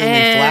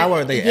consuming flower?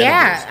 Or are they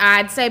edibles?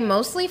 I'd say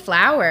mostly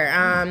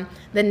flower.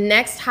 The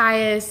next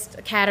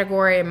highest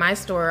category in my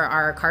store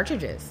are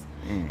cartridges.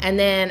 And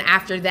then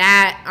after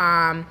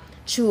that,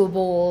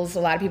 chewables. A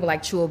lot of people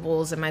like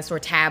chewables in my store,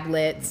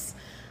 tablets,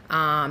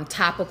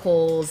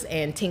 topicals,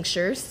 and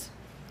tinctures.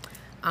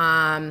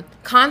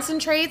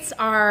 Concentrates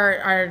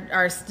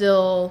are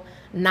still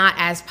not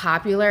as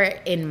popular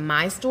in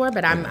my store,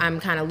 but I'm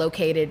kind of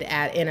located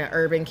in an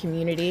urban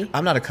community.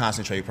 I'm not a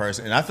concentrate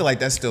person, and I feel like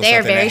that's still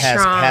something that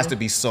has to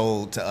be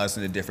sold to us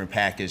in a different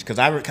package. Because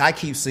I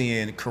keep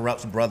seeing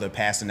Corrupt's brother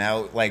passing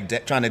out,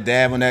 like trying to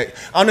dab on that.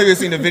 I don't know if you've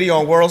seen the video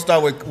on World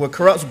Star with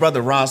Corrupt's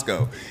brother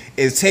Roscoe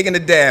is taking a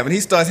dab, and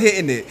he starts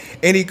hitting it,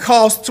 and he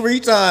coughs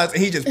 3 times,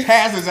 and he just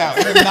passes out,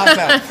 he just knocks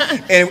out.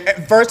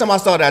 And first time I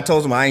saw that, I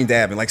told him I ain't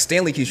dabbing. Like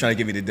Stanley keeps trying to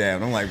give me the dab,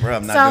 and I'm like, bro,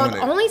 I'm not doing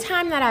it. So the only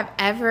time that I've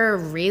ever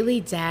really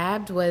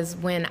dabbed was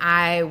when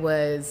I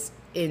was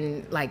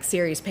in like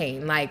serious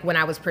pain, like when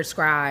I was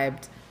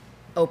prescribed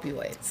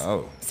opioids.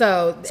 Oh,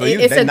 so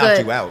they knocked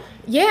you out.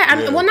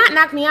 Yeah, well, not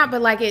knocked me out,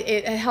 but like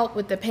it helped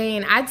with the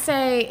pain. I'd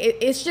say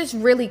it's just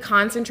really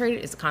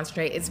concentrated.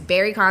 It's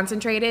very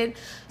concentrated,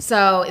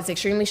 so it's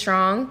extremely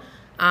strong.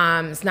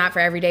 It's not for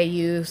everyday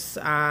use,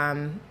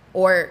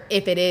 or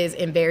if it is,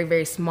 in very,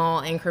 very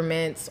small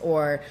increments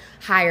or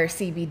higher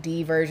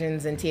CBD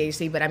versions than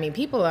THC. But I mean,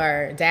 people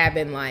are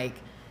dabbing like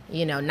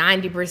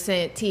 90%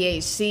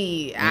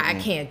 THC. I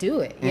can't do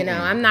it.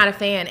 I'm not a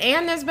fan.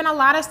 And there's been a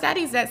lot of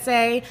studies that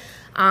say,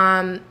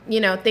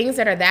 things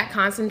that are that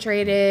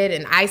concentrated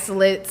and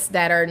isolates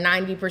that are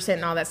 90%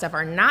 and all that stuff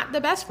are not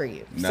the best for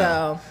you. No.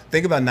 So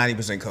think about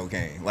 90%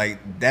 cocaine. Like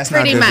that's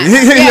pretty not good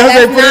much. For you.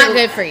 That's not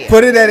good for you.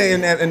 Put it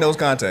in those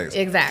contexts.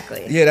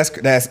 Exactly. Yeah,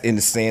 that's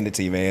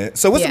insanity, man.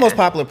 So what's the most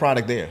popular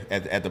product there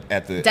at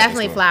the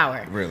definitely store?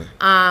 flower. Really?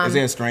 Is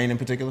there a strain in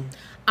particular?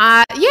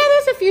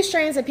 There's a few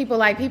strains that people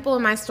like. People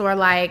in my store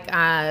like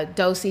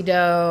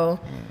Do-si-do.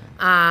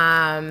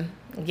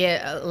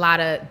 Get a lot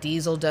of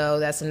Diesel Dough.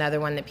 That's another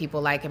one that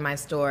people like in my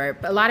store.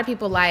 But a lot of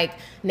people like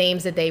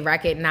names that they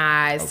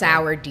recognize. Okay.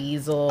 Sour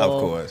Diesel.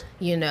 Of course.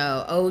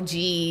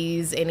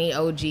 OGs,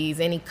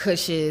 any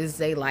Kushes,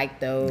 they like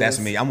those. That's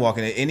me. I'm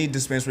walking in any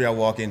dispensary I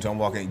walk into.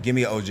 Give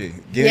me an OG.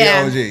 Give me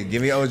an OG.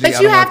 Give me an OG. But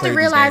you have to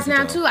realize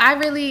now too.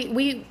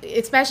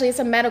 Especially it's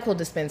a medical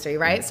dispensary,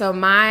 right? Mm-hmm. So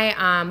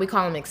my we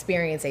call them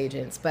experience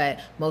agents, but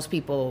most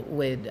people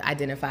would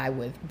identify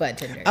with bud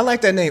tenders. I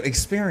like that name,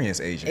 experience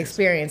agents.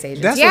 Experience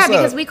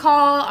agents. Because we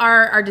call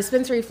our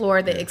dispensary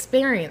floor the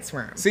experience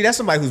room. See, that's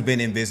somebody who's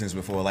been in business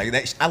before. Like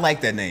that, I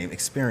like that name,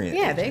 experience.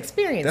 Yeah, the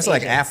experience. That's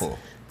agents. Like Apple.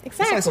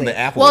 Exactly. That's like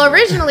Apple well,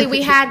 originally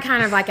we had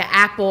kind of like an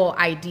Apple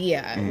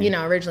idea,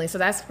 originally. So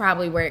that's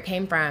probably where it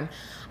came from.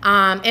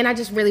 And I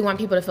just really want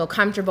people to feel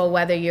comfortable,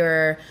 whether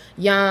you're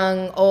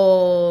young,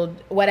 old,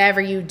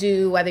 whatever you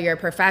do, whether you're a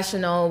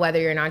professional, whether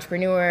you're an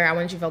entrepreneur. I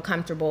want you to feel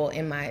comfortable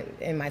in my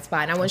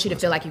spot. And I want you to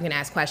feel like you can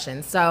ask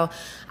questions. So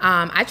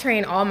I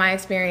train all my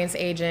experienced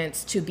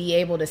agents to be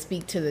able to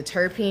speak to the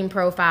terpene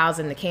profiles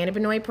and the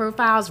cannabinoid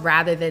profiles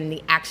rather than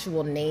the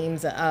actual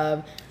names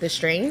of the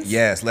strains.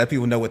 Yes, let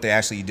people know what they're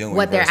actually doing.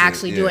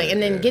 And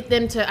then get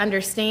them to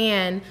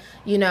understand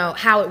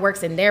how it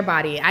works in their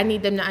body. I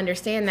need them to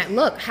understand that,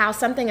 look, how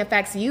something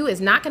affects you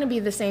is not going to be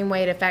the same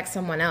way it affects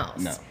someone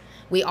else. No.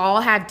 We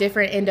all have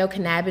different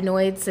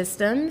endocannabinoid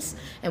systems,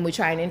 and we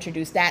try and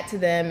introduce that to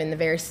them in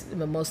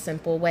the most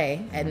simple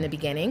way in the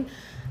beginning.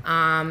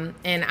 And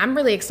I'm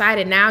really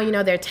excited now.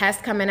 There are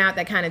tests coming out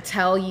that kind of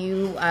tell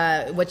you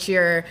what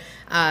your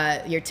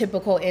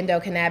typical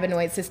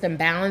endocannabinoid system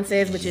balance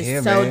is, which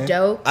is so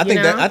dope.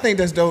 I think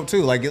that's dope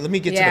too. Like, let me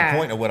get to the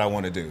point of what I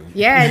want to do.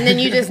 Yeah, and then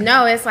you just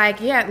know it's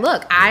like,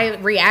 look, I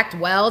react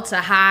well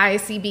to high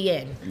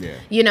CBN.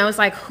 Yeah. It's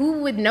like, who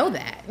would know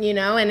that?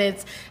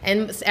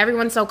 And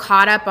everyone's so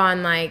caught up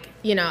on like,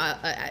 in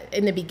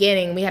the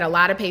beginning, we had a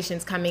lot of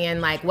patients coming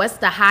in like, what's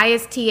the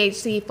highest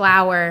THC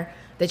flower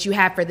that you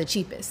have for the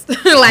cheapest.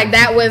 Like,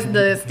 that was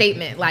the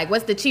statement. Like,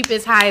 what's the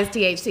cheapest, highest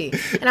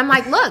THC? And I'm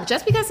like, look,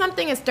 just because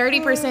something is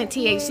 30%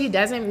 THC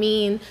doesn't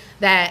mean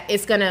that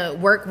it's going to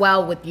work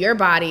well with your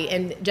body.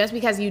 And just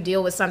because you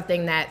deal with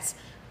something that's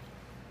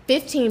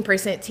 15%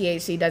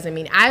 THC doesn't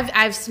mean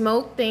I've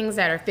smoked things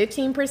that are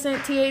 15%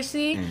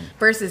 THC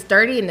versus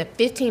 30, and the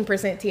 15%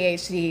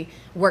 THC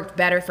worked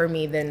better for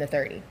me than the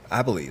 30.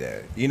 I believe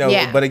that. You know,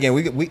 but again,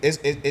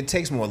 it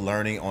takes more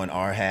learning on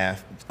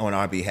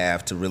our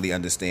behalf to really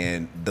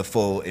understand the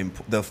full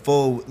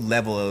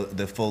level and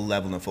the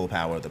full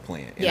power of the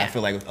plant. And I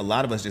feel like a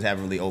lot of us just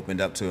haven't really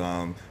opened up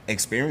to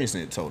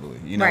experiencing it totally.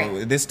 You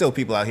know, there's still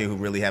people out here who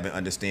really haven't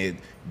understood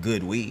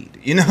good weed.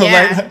 You know,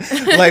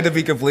 like to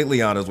be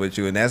completely honest with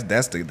you, and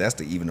that's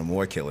the even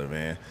more killer,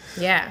 man.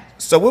 Yeah.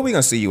 So what are we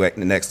gonna see you at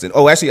next?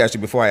 Oh, actually,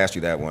 before I ask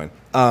you that one,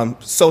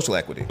 social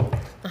equity.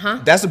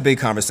 That's a big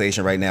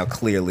conversation right now.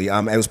 Clearly,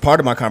 it was part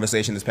of my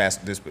conversation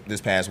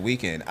this past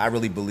weekend. I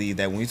really believe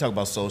that when we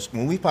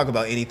talk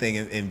about anything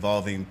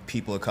involving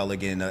people of color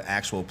getting an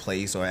actual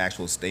place or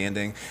actual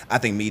standing, I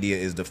think media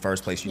is the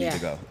first place you need to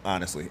go,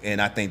 honestly.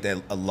 And I think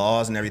that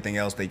laws and everything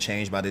else, they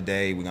change by the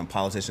day.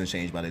 Politicians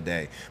change by the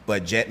day.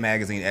 But Jet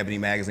Magazine, Ebony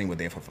Magazine were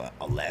there for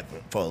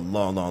a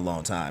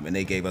long time, and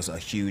they gave us a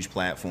huge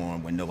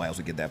platform when nobody else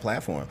would get that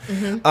platform.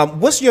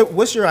 What's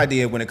your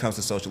idea when it comes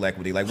to social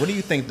equity? Like, what do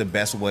you think the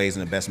best ways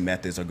and the best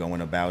methods are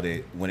going about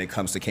it when it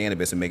comes to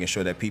cannabis and making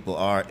sure that people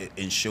are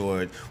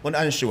insured? Well,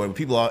 not insured, but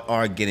people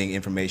are getting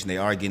information. They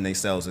are getting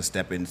themselves a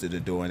step into the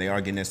door, and they are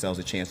getting themselves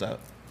a chance up.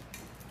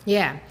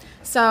 Yeah.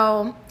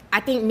 So I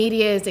think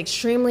media is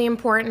extremely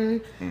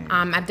important.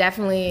 I've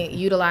definitely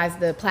utilized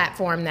the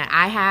platform that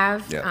I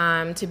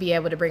have to be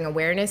able to bring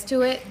awareness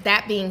to it.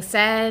 That being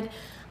said,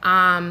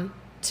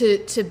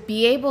 to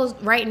be able,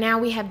 right now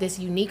we have this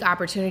unique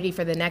opportunity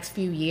for the next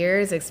few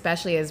years,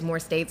 especially as more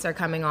states are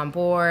coming on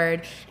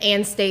board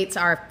and states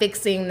are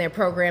fixing their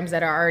programs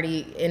that are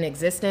already in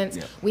existence.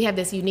 We have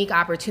this unique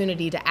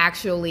opportunity to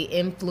actually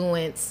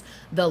influence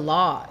the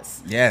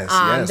laws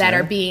that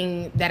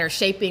are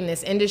shaping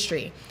this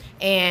industry.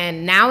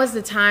 And now is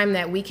the time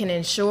that we can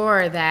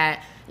ensure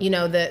that, you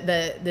know,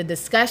 the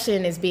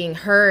discussion is being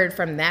heard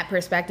from that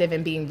perspective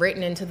and being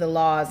written into the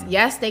laws.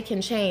 Yes, they can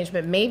change,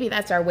 but maybe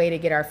that's our way to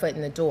get our foot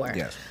in the door.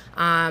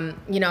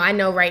 You know, I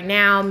know right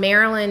now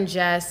Maryland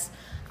just,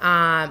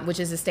 which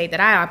is the state that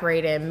I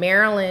operate in,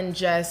 Maryland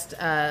just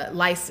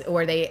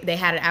they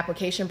had an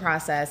application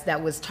process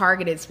that was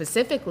targeted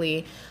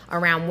specifically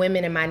around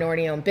women and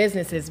minority-owned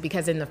businesses,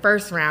 because in the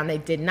first round they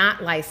did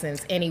not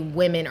license any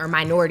women or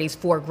minorities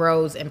for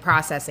grows and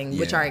processing,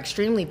 which are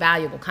extremely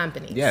valuable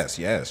companies.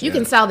 You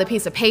can sell the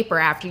piece of paper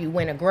after you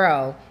win a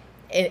grow.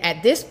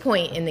 At this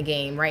point in the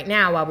game right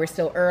now, while we're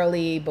still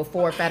early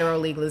before federal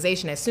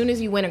legalization, as soon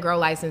as you win a grow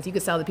license, you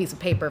could sell the piece of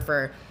paper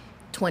for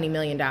 $20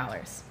 million.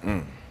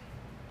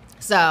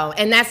 So,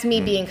 and that's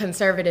me being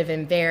conservative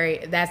and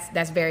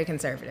that's very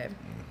conservative.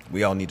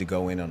 We all need to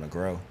go in on a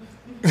grow.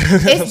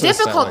 It's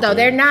difficult though.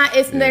 They're not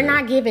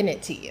giving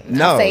it to you.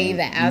 I'll tell you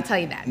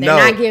that. They're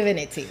not giving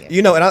it to you.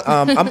 You know, and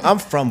I'm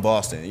from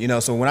Boston. You know,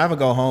 so whenever I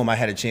go home, I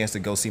had a chance to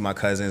go see my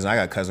cousins. I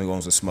got a cousin who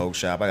owns a smoke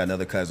shop. I got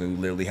another cousin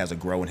who literally has a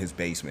grow in his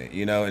basement.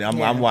 You know, and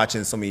I'm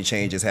watching so many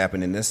changes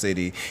happen in this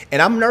city,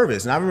 and I'm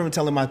nervous. And I remember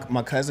telling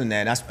my cousin that.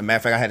 And as a matter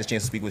of fact, I had a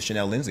chance to speak with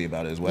Chanel Lindsay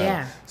about it as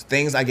well.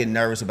 Things I get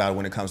nervous about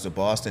when it comes to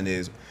Boston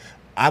is,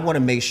 I want to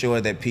make sure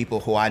that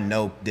people who I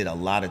know did a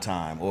lot of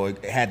time or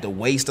had to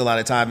waste a lot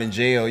of time in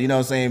jail, you know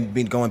what I'm saying,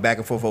 been going back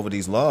and forth over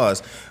these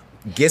laws,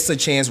 gets a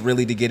chance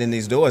really to get in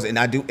these doors. And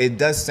it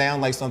does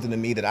sound like something to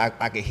me that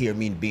I could hear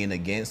me being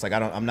against. Like,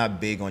 I'm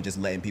not big on just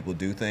letting people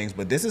do things,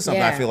 but this is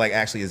something I feel like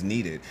actually is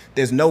needed.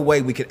 There's no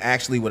way we could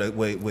actually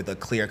with a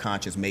clear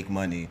conscience make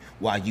money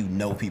while you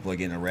know people are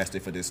getting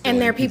arrested for this. And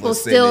there are people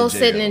still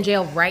sitting in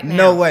jail right now.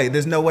 No way.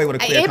 There's no way with a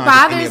clear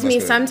conscience. It bothers me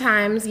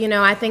sometimes. You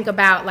know, I think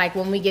about like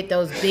when we get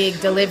those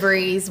big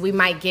deliveries, we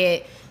might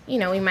get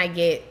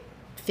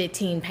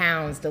 15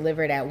 pounds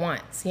delivered at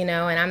once, you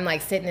know, and I'm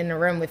like sitting in the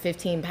room with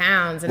 15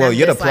 pounds. And well,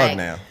 you're the plug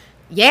now.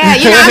 Yeah,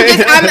 you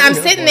know, I'm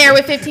sitting there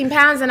with 15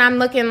 pounds and I'm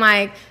looking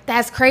like,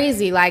 that's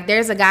crazy. Like,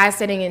 there's a guy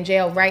sitting in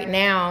jail right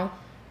now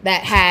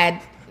that had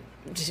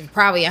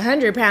probably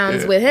 100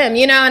 pounds with him,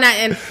 you know,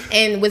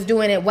 and was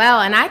doing it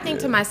well. And I think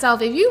to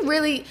myself, if you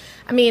really,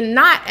 I mean,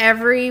 not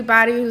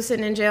everybody who's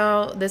sitting in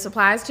jail this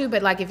applies to,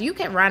 but like if you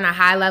can run a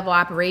high level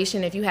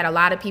operation, if you had a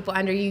lot of people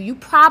under you, you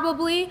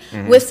probably,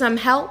 with some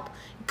help,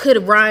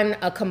 could run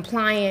a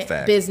compliant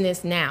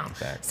business now.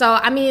 So,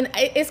 I mean,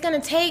 it's going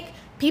to take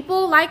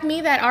people like me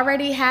that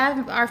already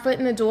have our foot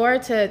in the door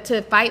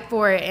to fight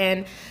for it.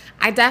 And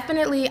I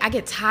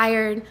get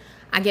tired.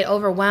 I get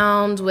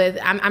overwhelmed with,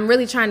 I'm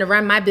really trying to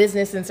run my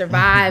business and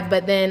survive.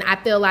 But then I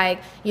feel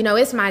like, you know,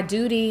 it's my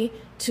duty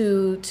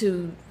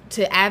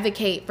to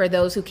advocate for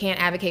those who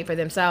can't advocate for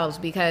themselves,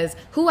 because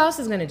who else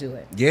is going to do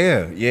it?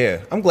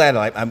 Yeah. I'm glad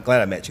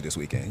I met you this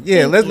weekend.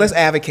 Yeah, let's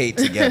advocate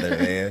together,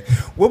 man.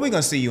 Where are we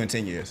going to see you in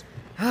 10 years?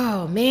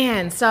 Oh,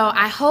 man. So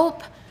I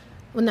hope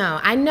Well, no,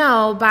 I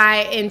know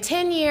in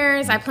 10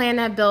 years, I plan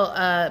to have built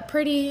a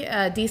pretty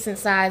decent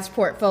sized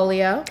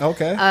portfolio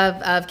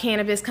of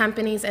cannabis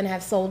companies and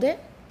have sold it.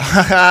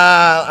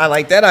 I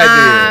like that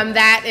idea.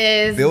 That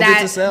is build it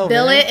to sell,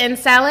 build it and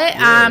sell it.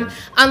 Yeah.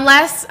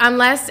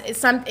 Unless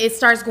it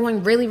starts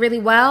going really, really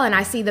well, and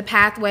I see the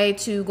pathway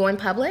to going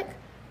public.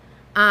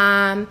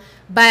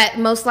 But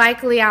most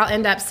likely I'll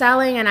end up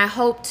selling, and I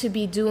hope to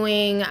be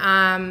doing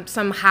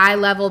some high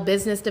level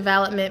business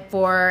development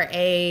for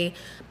a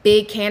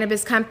big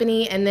cannabis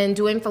company, and then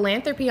doing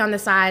philanthropy on the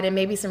side and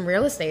maybe some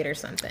real estate or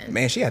something.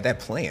 Man, she had that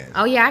plan.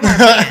 Oh yeah, I got a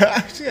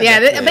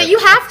plan. But you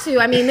have to.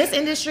 I mean, this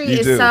industry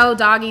is so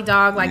doggy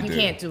dog. Like you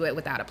can't do it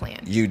without a plan.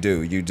 You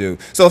do.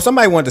 So if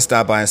somebody wanted to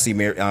stop by and see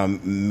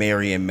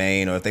Mary in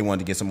Maine, or if they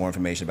wanted to get some more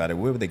information about it,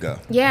 where would they go?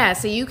 Yeah,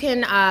 so you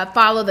can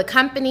follow the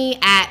company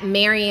at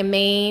Mary in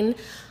Maine.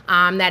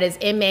 That is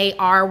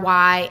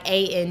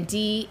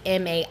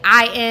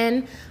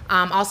MaryandMain.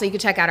 Also, you can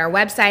check out our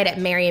website at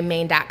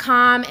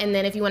maryandmain.com. And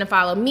then if you want to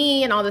follow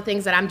me and all the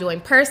things that I'm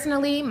doing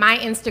personally, my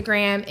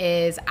Instagram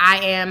is I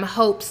am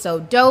Hope So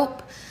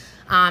Dope.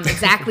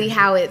 Exactly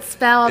how it's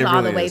spelled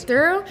all the way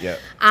through. Yep.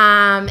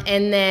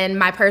 And then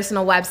my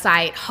personal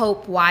website,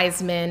 Hope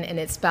Wiseman, and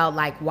it's spelled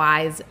like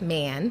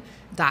wiseman.com.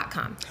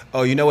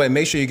 Oh, you know what?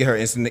 Make sure you get her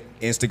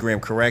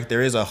Instagram correct.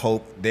 There is a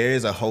Hope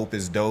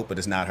is dope, but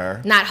it's not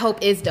her. Not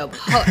Hope is dope.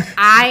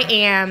 I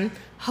am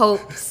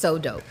Hope So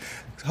Dope.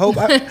 Hope,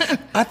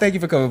 I thank you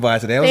for coming by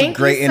today. That was a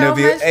great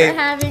interview. Thank you so much for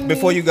having me.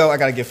 Before you go, I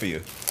got a gift for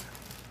you.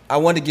 I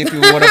wanted to give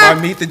you one of our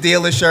Meet the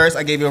Dealer shirts.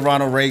 I gave you a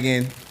Ronald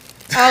Reagan.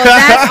 Oh,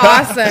 that's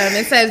awesome.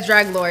 It says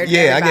drug lord.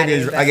 Yeah,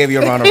 I gave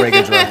you a Ronald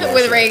Reagan drug lord.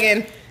 With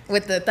Reagan.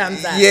 With the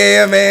thumbs up.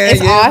 Yeah, man.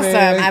 It's awesome.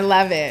 Man. I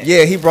love it.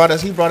 Yeah, he brought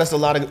us a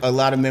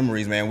lot of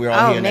memories, man. We're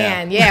all here now. Oh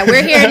man, yeah,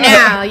 we're here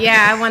now.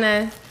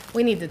 Yeah,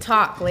 we need to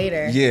talk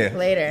later. Yeah.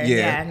 Later.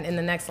 Yeah, in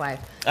the next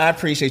life. I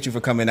appreciate you for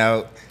coming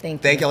out.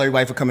 Thank y'all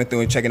everybody for coming through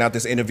and checking out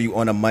this interview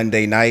on a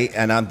Monday night.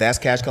 And that's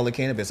Cash Color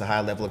Cannabis, a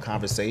high level of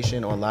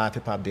conversation on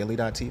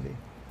livehiphopdaily.tv.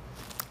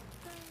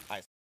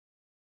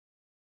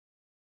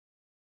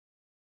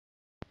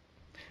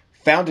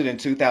 Founded in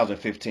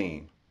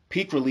 2015,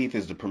 Peak Relief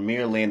is the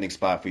premier landing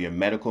spot for your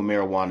medical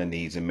marijuana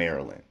needs in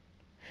Maryland.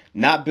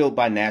 Not built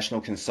by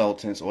national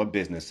consultants or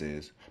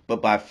businesses,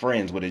 but by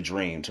friends with a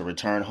dream to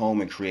return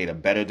home and create a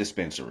better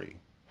dispensary.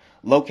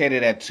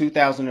 Located at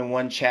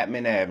 2001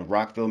 Chapman Ave in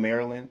Rockville,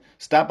 Maryland,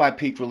 stop by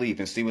Peak Relief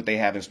and see what they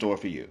have in store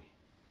for you.